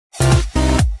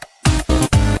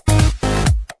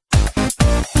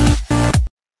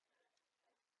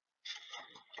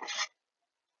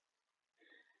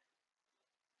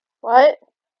What?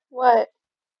 What?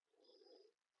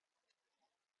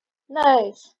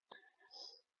 Nice.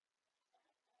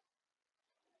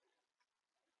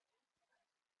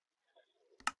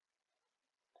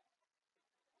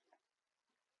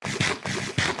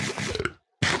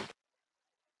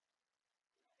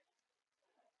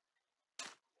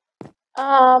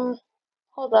 Um,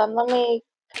 Hold on, let me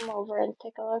come over and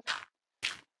take a look.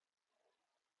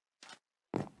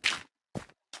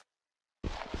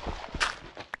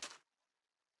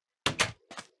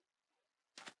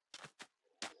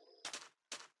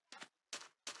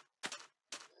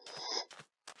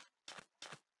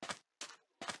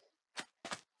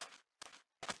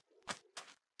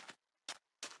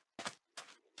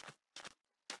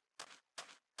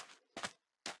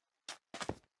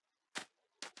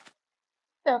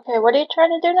 Okay, what are you trying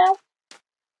to do now?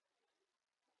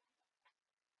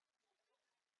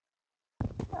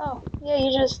 Oh, yeah,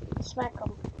 you just smack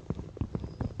them.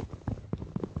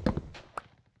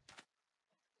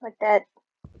 Like that.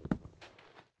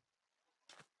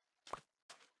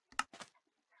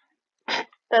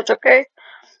 That's okay.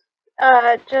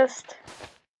 Just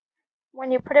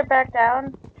when you put it back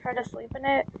down, try to sleep in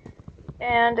it,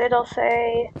 and it'll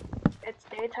say it's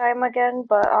daytime again,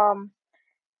 but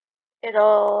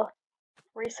it'll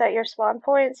reset your spawn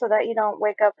point so that you don't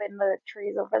wake up in the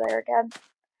trees over there again.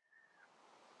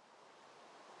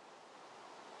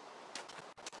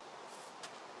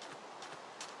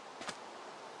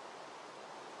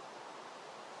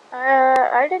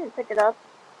 I didn't pick it up.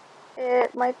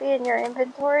 It might be in your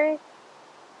inventory.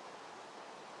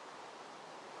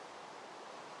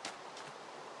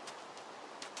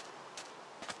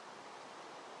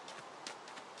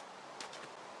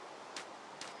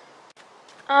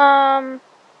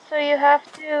 So you have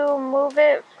to move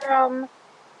it from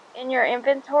in your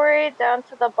inventory down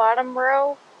to the bottom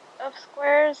row of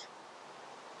squares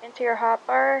into your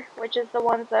hotbar, which is the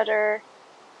ones that are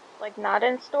like not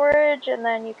in storage, and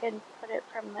then you can put it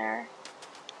from there.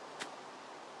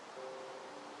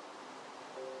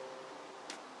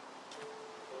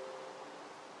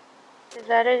 Is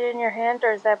that it in your hand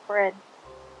or is that bread?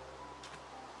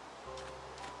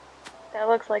 That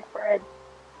looks like bread.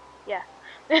 Yeah.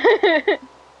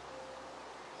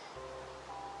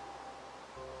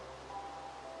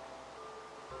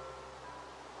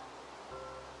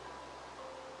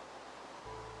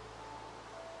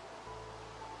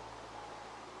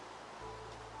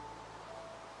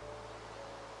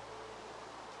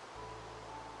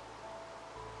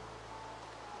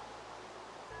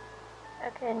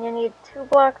 Okay, and you need 2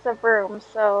 blocks of room,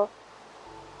 so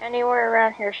anywhere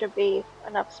around here should be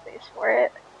enough space for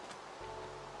it.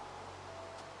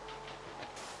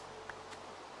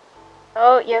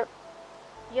 Oh, yep.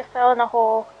 You fell in a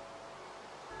hole.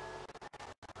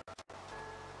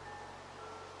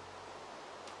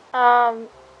 Um,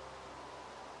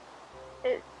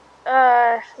 it,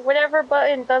 whatever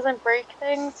button doesn't break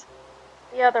things,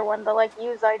 the other one, the like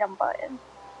use item button.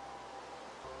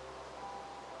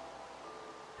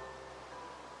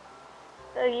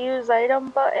 The use item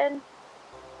button.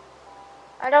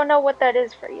 I don't know what that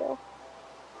is for you.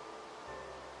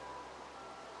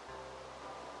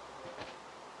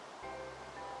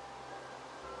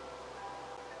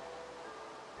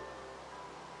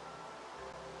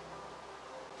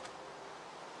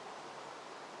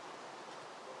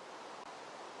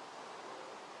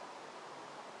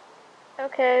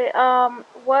 Okay,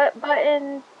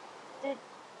 did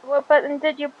what button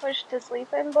did you push to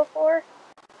sleep in before?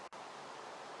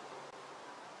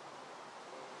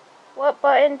 What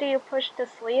button do you push to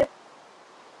sleep?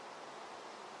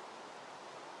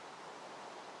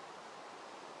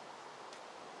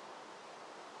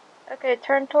 Okay,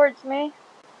 turn towards me.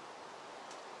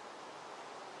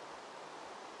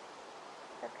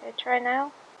 Okay, try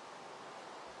now.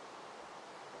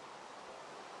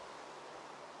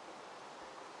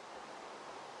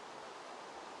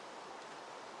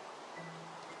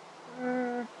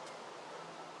 Hmm,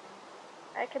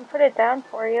 I can put it down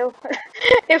for you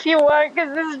if you want,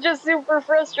 because this is just super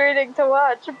frustrating to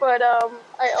watch, but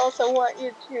I also want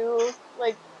you to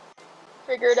like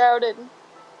figure it out and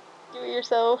do it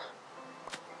yourself.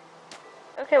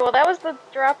 Okay, well that was the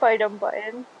drop item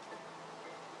button.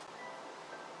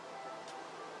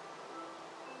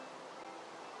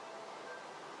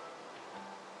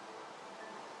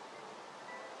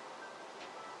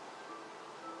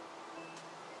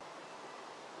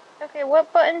 Okay,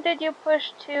 what button did you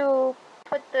push to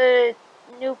put the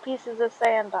new pieces of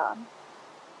sand on?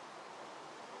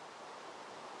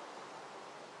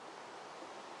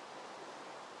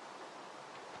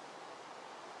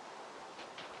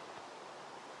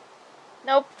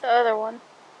 Nope, the other one.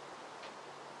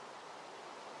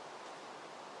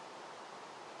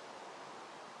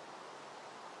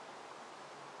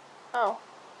 Oh.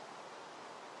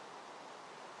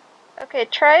 Okay,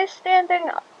 try standing.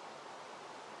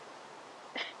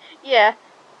 Yeah,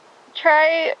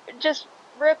 try just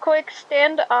real quick,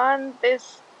 stand on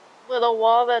this little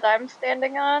wall that I'm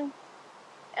standing on,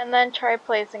 and then try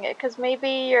placing it, because maybe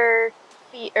your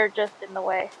feet are just in the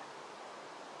way.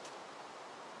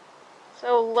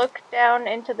 So look down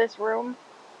into this room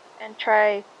and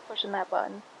try pushing that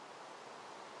button.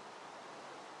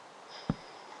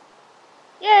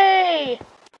 Yay!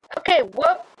 Okay,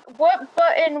 what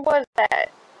button was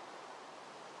that?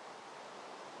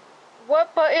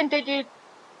 What button did you...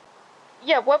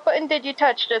 Yeah, what button did you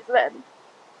touch just then?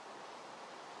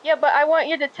 Yeah, but I want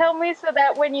you to tell me so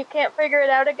that when you can't figure it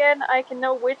out again, I can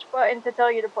know which button to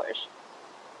tell you to push.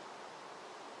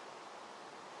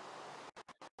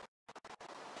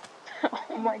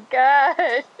 Oh my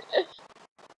god.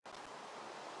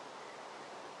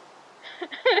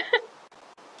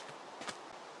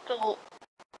 the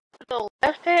the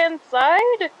left-hand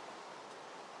side?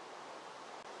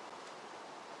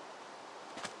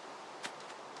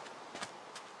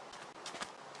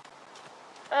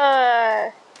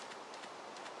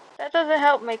 That doesn't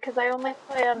help me because I only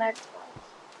play on Xbox.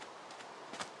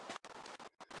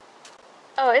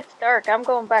 Oh, it's dark. I'm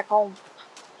going back home.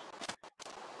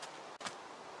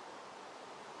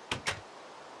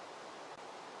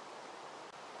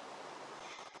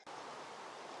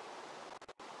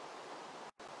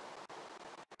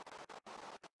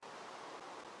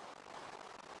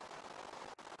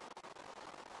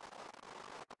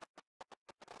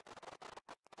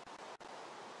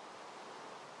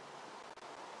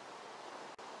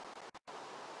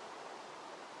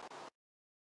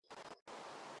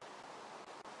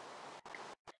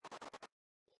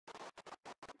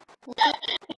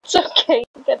 It's okay.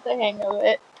 You get the hang of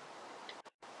it.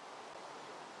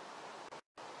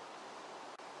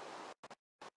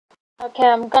 Okay,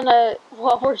 I'm gonna,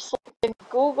 while we're sleeping,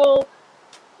 Google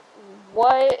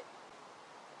what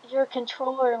your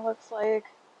controller looks like.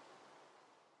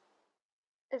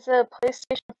 Is it a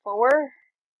PlayStation 4?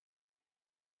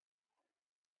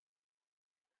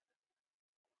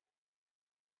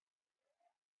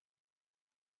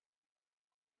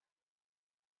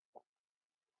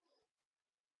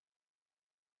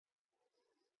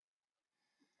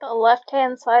 The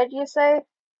left-hand side, you say?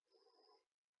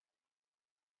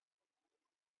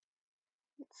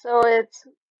 So it's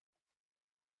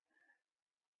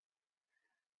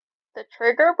the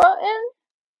trigger button?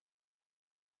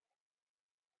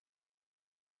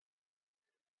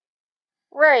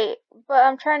 Right, but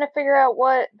I'm trying to figure out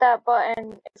what that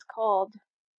button is called.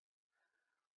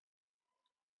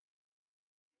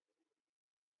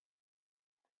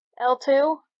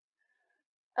 L2?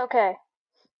 Okay.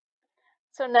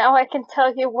 So now I can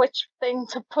tell you which thing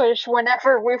to push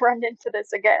whenever we run into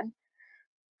this again.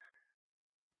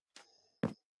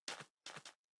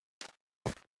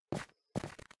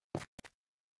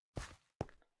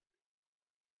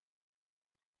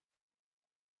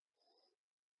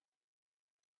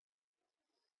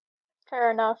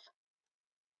 Fair enough.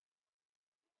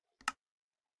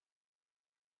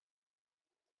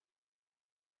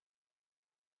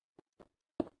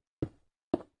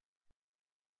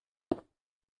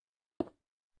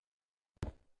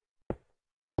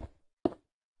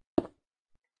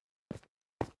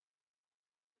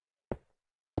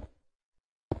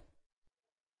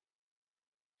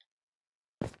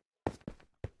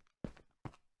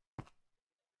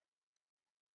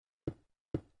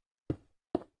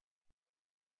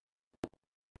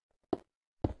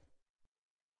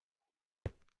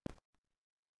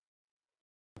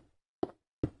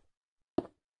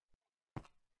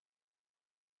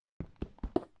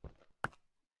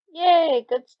 Yay,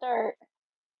 good start.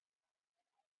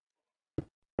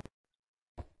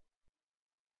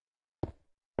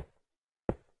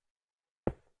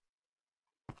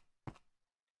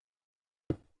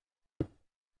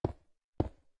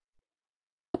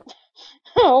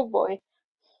 Oh boy.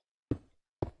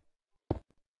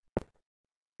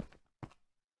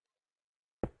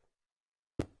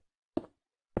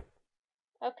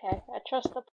 Okay, I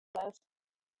trust the process.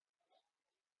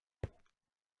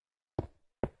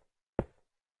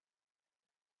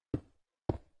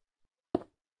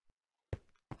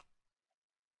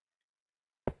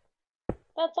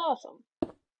 That's awesome.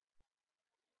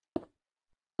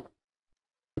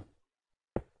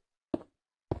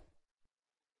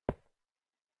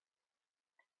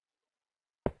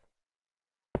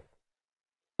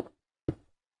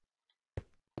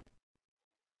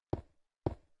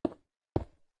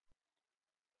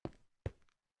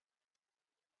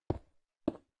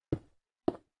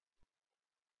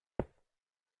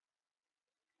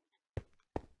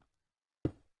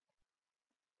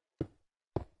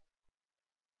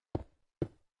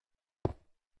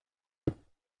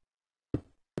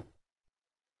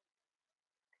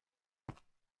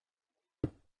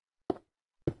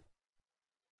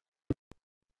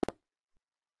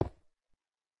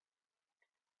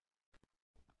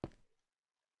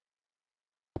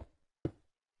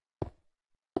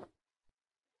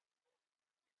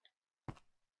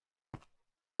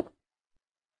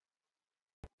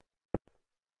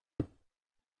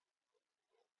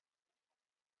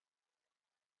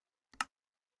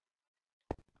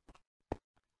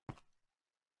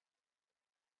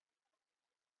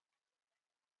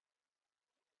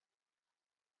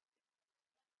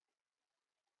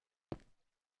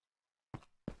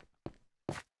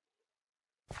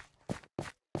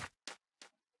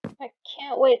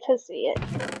 Can't wait to see it.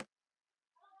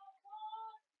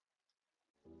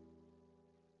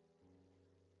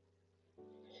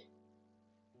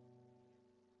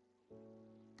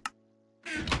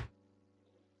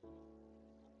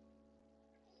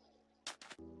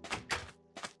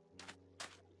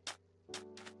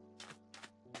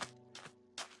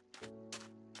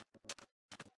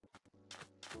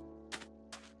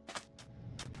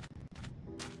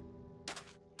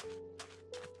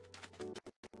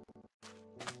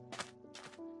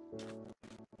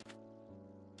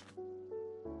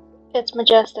 It's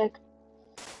majestic.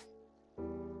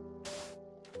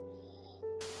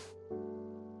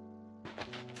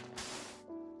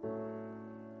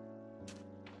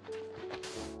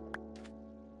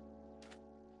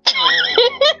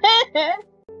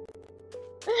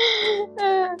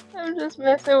 I'm just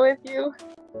messing with you.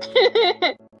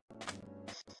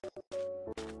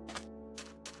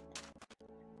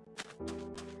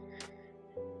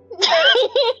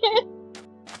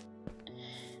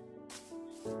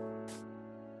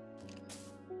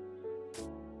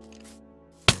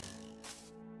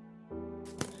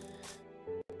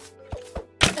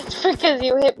 It's because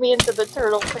you hit me into the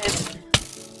turtle pit.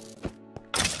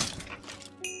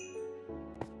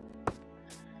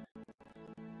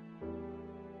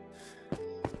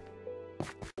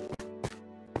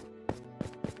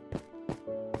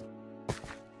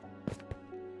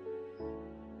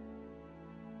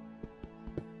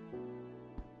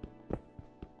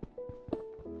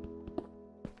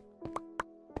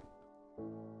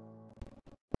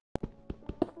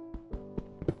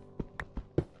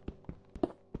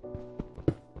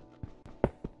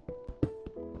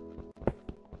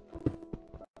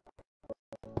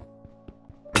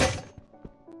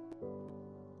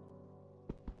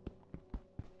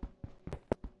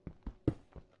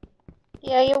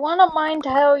 Yeah, you want to mind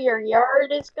how your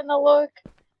yard is gonna look.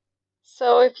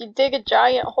 So if you dig a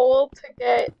giant hole to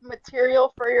get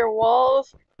material for your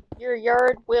walls, your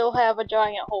yard will have a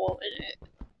giant hole in it.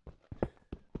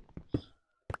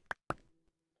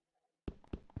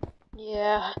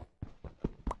 Yeah.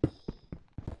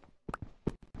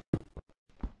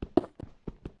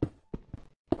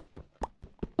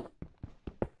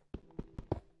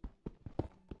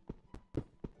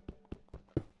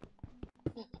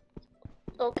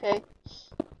 Okay.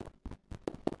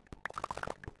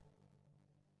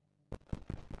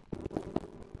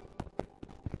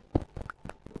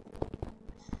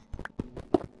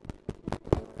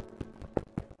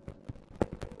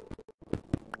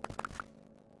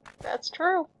 That's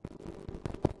true.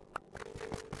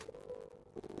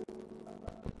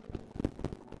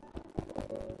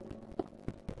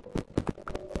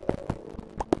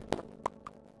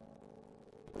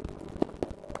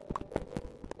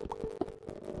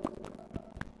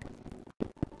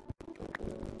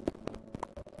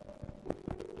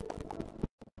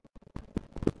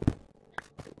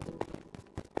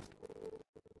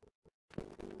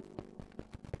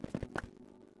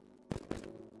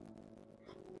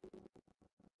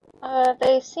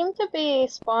 They seem to be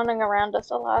spawning around us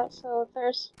a lot, so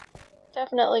there's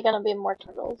definitely gonna be more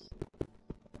turtles.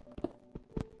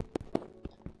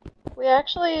 We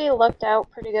actually lucked out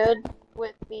pretty good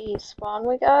with the spawn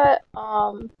we got,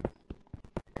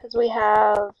 because we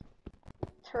have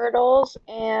turtles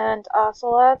and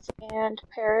ocelots and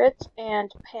parrots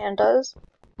and pandas,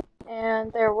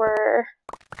 and there were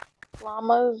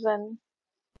llamas and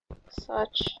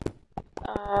such,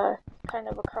 kind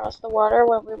of across the water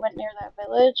when we went near that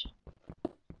village.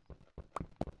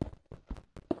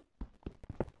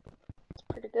 It's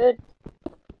pretty good.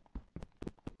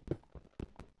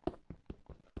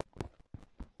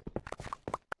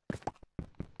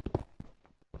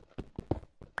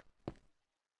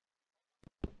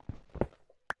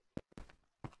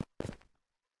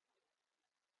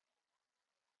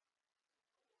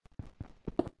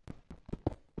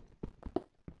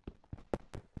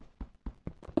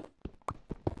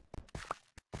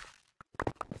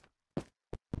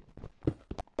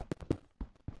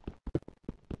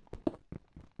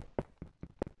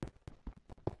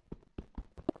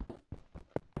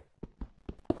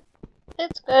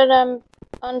 It's good, I'm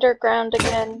underground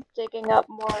again, digging up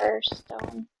more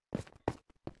stone.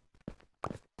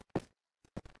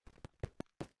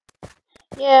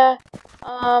 Yeah,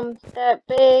 that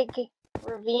big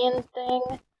ravine thing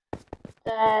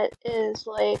that is,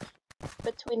 like,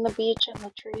 between the beach and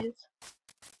the trees.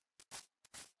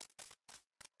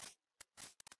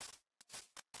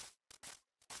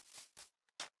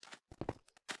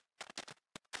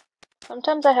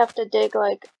 Sometimes I have to dig,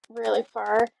 like, really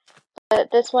far, but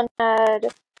this one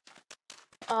had,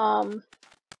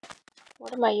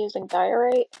 what am I using,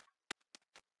 diorite?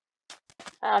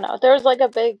 I don't know. There's like a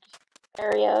big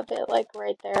area of it like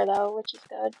right there though, which is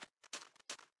good.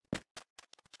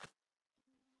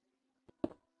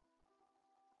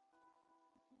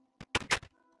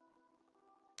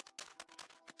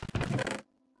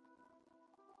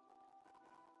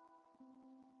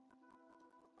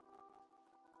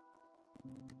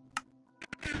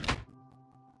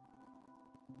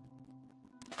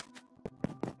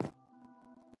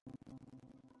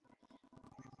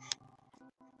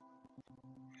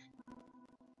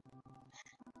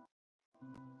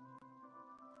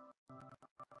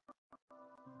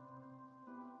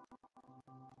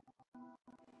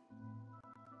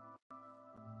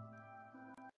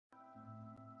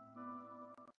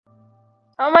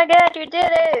 Oh my god, you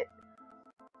did it!